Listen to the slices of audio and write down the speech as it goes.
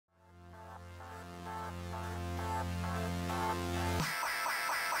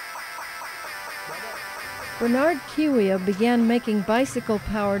Bernard Kiwia began making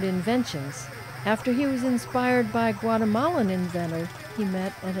bicycle-powered inventions after he was inspired by a Guatemalan inventor he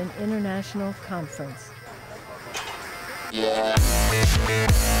met at an international conference.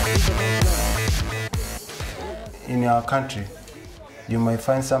 In our country, you might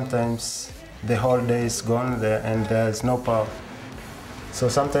find sometimes the whole day is gone there and there's no power. So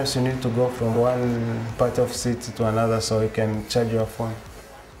sometimes you need to go from one part of city to another so you can charge your phone.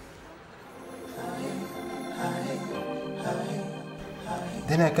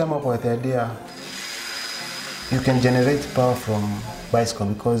 Then I came up with the idea, you can generate power from bicycle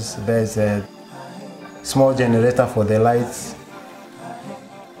because there's a small generator for the lights.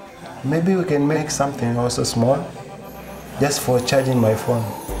 Maybe we can make something also small, just for charging my phone.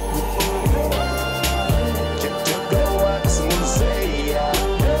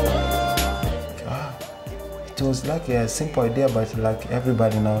 It was like a simple idea, but like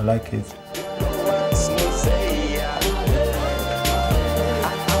everybody now like it.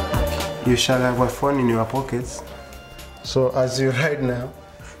 You shall have a phone in your pockets. So as you ride now,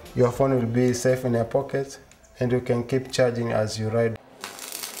 your phone will be safe in your pocket and you can keep charging as you ride.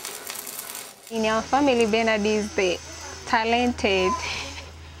 In our family, Bernard is the talented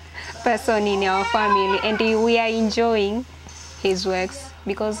person in our family, and we are enjoying his works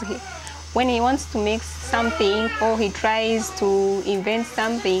because when he wants to make something or he tries to invent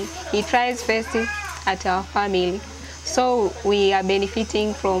something, he tries first at our family. So we are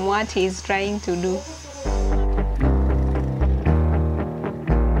benefiting from what he's trying to do.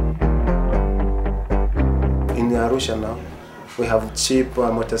 In Arusha now, we have cheap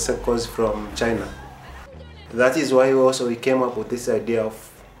motorcycles from China. That is why we came up with this idea of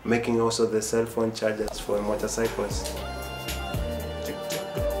making also the cell phone chargers for motorcycles.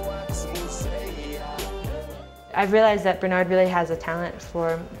 I've realized that Bernard really has a talent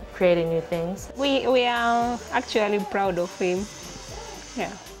for creating new things. We are actually proud of him.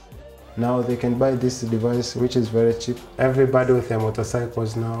 Yeah. Now they can buy this device, which is very cheap. Everybody with their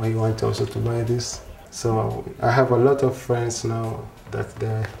motorcycles now, he wants also to buy this. So I have a lot of friends now that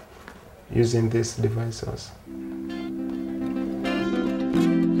they're using these devices.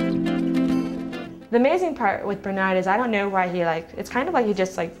 The amazing part with Bernard is I don't know why it's kind of like he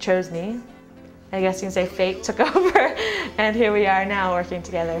just chose me. I guess you can say fate took over and here we are now working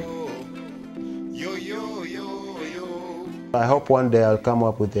together. I hope one day I'll come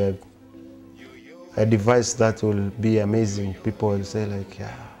up with a device that will be amazing. People will say like,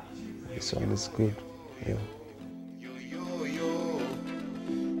 yeah, this one is good. Yeah.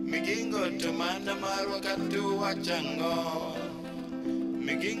 Migingo to manda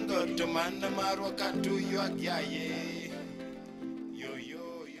marwa katu yuak yaye.